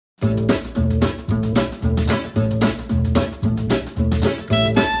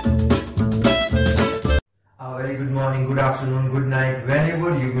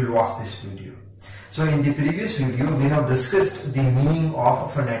watch this video. So in the previous video, we have discussed the meaning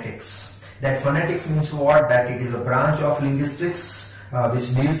of phonetics. That phonetics means what? That it is a branch of linguistics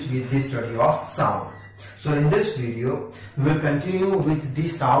which deals with the study of sound. So in this video, we will continue with the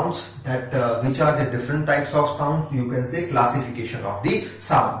sounds that which are the different types of sounds. You can say classification of the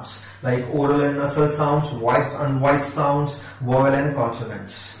sounds like oral and nasal sounds, voiced and unvoiced sounds, vowel and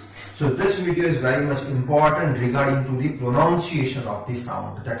consonants. So this video is very much important regarding to the pronunciation of the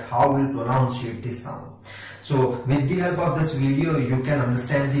sound, that how we pronunciate the sound. So with the help of this video, you can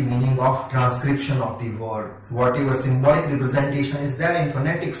understand the meaning of transcription of the word. Whatever symbolic representation is there in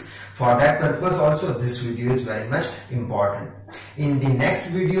phonetics, for that purpose also this video is very much important. In the next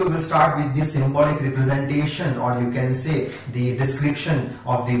video, we'll start with the symbolic representation, or you can say the description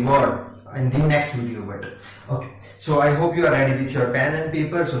of the word in the next video. Okay. So I hope you are ready with your pen and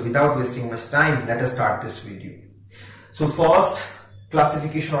paper. So without wasting much time, let us start this video. So first,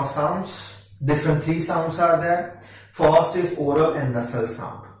 classification of sounds. Different three sounds are there. First is oral and nasal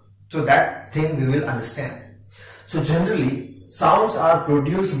sound. So that thing we will understand. So generally, sounds are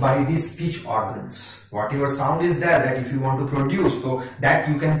produced by the speech organs. Whatever sound is there, that if you want to produce, so that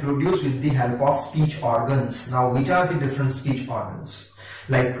you can produce with the help of speech organs. Now, which are the different speech organs?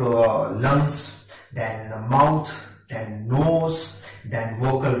 Like lungs, then mouth, then nose, then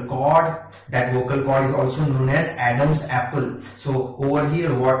vocal cord. That vocal cord is also known as Adam's apple. So over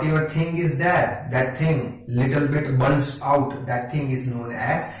here, whatever thing is there, that thing little bit bulged out, that thing is known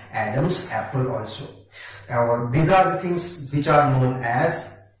as Adam's apple also. These are the things which are known as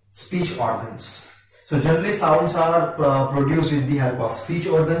speech organs. So generally sounds are produced with the help of speech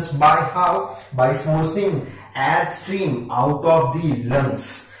organs. By how? By forcing air stream out of the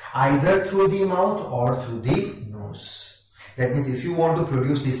lungs, either through the mouth or through the nose. That means if you want to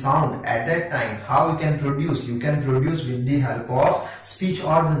produce the sound at that time, how you can produce? You can produce with the help of speech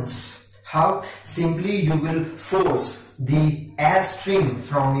organs. How? Simply you will force the air stream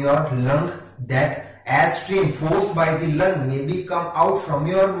from your lung. That air stream forced by the lung maybe come out from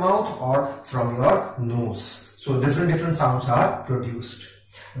your mouth or from your nose. So different sounds are produced.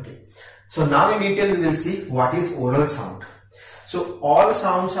 Okay. So now in detail we will see what is oral sound. So all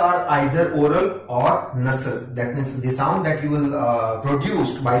sounds are either oral or nasal. That means the sound that you will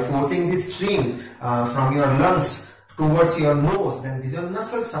produce by forcing the stream from your lungs towards your nose, then it is your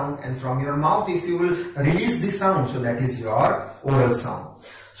nasal sound, and from your mouth if you will release the sound, so that is your oral sound.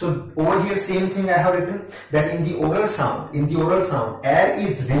 So over here same thing I have written, that in the oral sound, air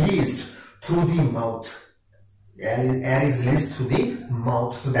is released through the mouth. Air is released through the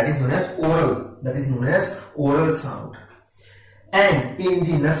mouth. So that is known as oral. That is known as oral sound. And in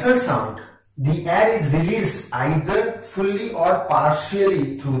the nasal sound, the air is released either fully or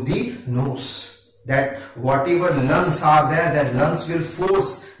partially through the nose. That whatever lungs are there, that lungs will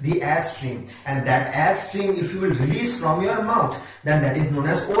force the air stream, and that air stream if you will release from your mouth, then that is known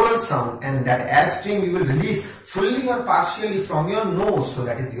as oral sound, and that air stream you will release fully or partially from your nose, so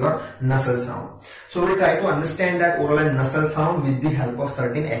that is your nasal sound. So we will try to understand that oral and nasal sound with the help of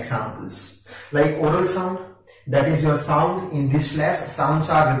certain examples. Like oral sound, that is your sound in this slash, sounds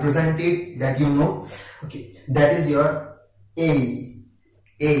are represented, that you know. Okay, that is your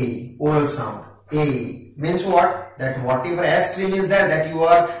A, oral sound. A means what? That whatever air stream is there that you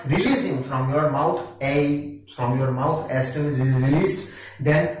are releasing from your mouth, air stream is released.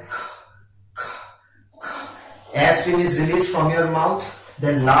 Then air stream is released from your mouth.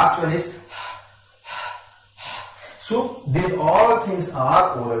 Then last one is. So these all things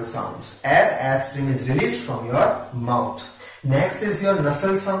are oral sounds as air stream is released from your mouth. Next is your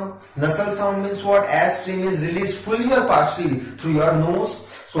nasal sound. Nasal sound means what? Air stream is released fully or partially through your nose.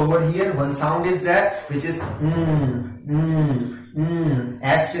 So over here one sound is there which is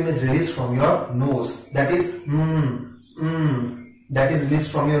air stream is released from your nose. That is that is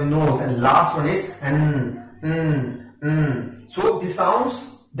released from your nose, and last one is So the sounds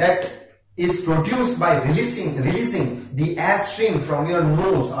that is produced by releasing the air stream from your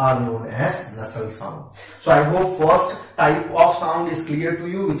nose are known as nasal sound. So I hope first type of sound is clear to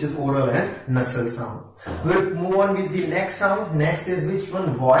you, which is oral and nasal sound. We'll move on with the next sound. Next is which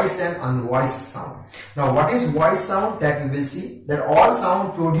one? Voiced and unvoiced sound. Now what is voiced sound? That we will see. That all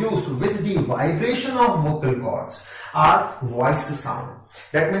sound produced with the vibration of vocal cords are voiced sound.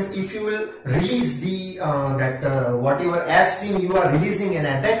 That means if you will release the whatever air stream you are releasing, and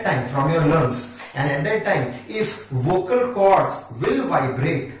at that time from your lungs, and at that time if vocal cords will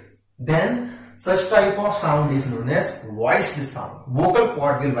vibrate, then such type of sound is known as voiced sound. Vocal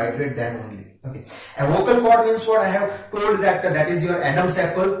cord will vibrate then only. Okay. A vocal cord means what? I have told that that is your Adam's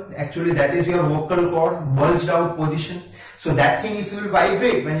apple. Actually that is your vocal cord bulged out position. So that thing, if you will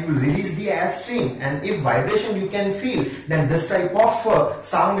vibrate, when you will release the air stream, and if vibration you can feel, then this type of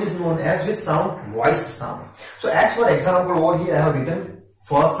sound is known as which sound? Voiced sound. So as for example, over here I have written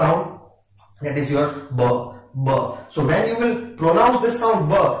first sound, that is your b, b. So when you will pronounce this sound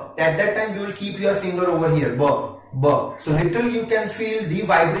b, at that time you will keep your finger over here, b, b. So literally you can feel the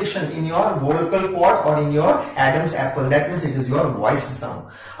vibration in your vocal cord or in your Adam's apple. That means it is your voiced sound.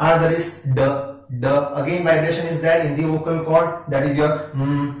 Another is d, d. Again vibration is there in the vocal cord. That is your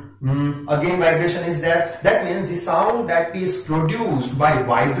again vibration is there. That means the sound that is produced by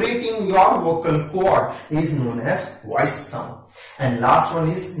vibrating your vocal cord is known as voiced sound. And last one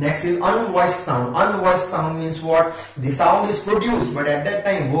is, next is unvoiced sound. Unvoiced sound means what? The sound is produced, but at that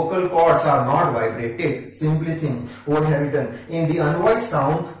time vocal cords are not vibrated. Simply think, over here written, in the unvoiced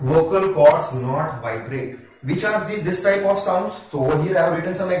sound, vocal cords do not vibrate. Which are this type of sounds? So over here I have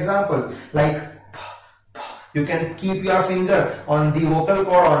written some example, like you can keep your finger on the vocal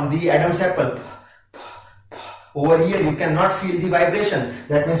cord on the Adam's apple. Over here you cannot feel the vibration.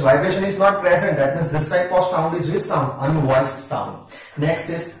 That means vibration is not present. That means this type of sound is which sound? Unvoiced sound. Next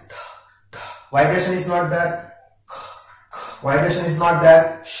is vibration is not there. Vibration is not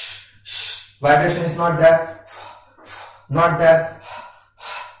there. Vibration is not there. Not there.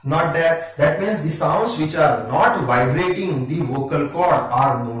 Not there. That means the sounds which are not vibrating the vocal cord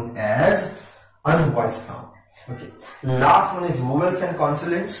are known as unvoiced sound. Okay. Last one is vowels and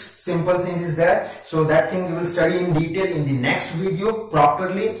consonants. Simple thing is there. So that thing we will study in detail in the next video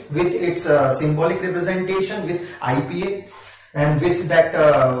properly with its symbolic representation with IPA, and with that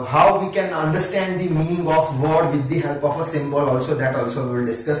how we can understand the meaning of word with the help of a symbol also. That also we will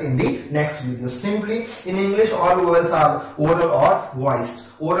discuss in the next video. Simply in English all vowels are oral or voiced.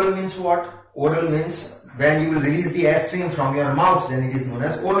 Oral means what? Oral means when you will release the air stream from your mouth, then it is known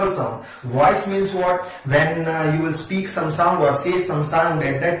as oral sound. Voice means what? When you will speak some sound or say some sound,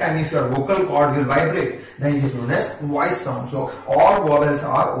 at that time if your vocal cord will vibrate, then it is known as voice sound. So all vowels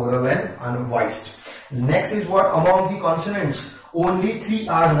are oral and unvoiced. Next is what? Among the consonants, only 3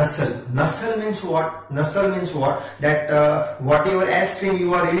 are nasal. Nasal means what? Nasal means what? That whatever air stream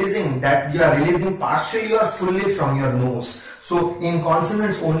you are releasing, that you are releasing partially or fully from your nose. So in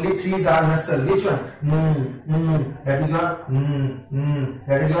consonants only 3 are nasal. Which one? That is your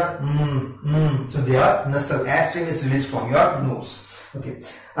that is your So they are nasal. Air stream is released from your nose. Okay.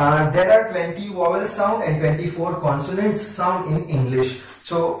 There are 20 vowel sound and 24 consonants sound in English.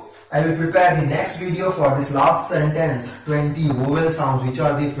 So I will prepare the next video for this last sentence, 20 vowel sounds. Which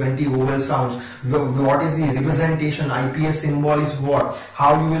are these 20 vowel sounds? What is the representation? IPS symbol is what?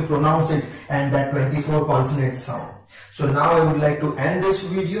 How you will pronounce it? And that 24 consonant sound. So now I would like to end this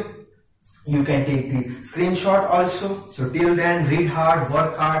video. You can take the screenshot also. So till then, read hard,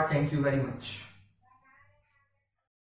 work hard. Thank you very much.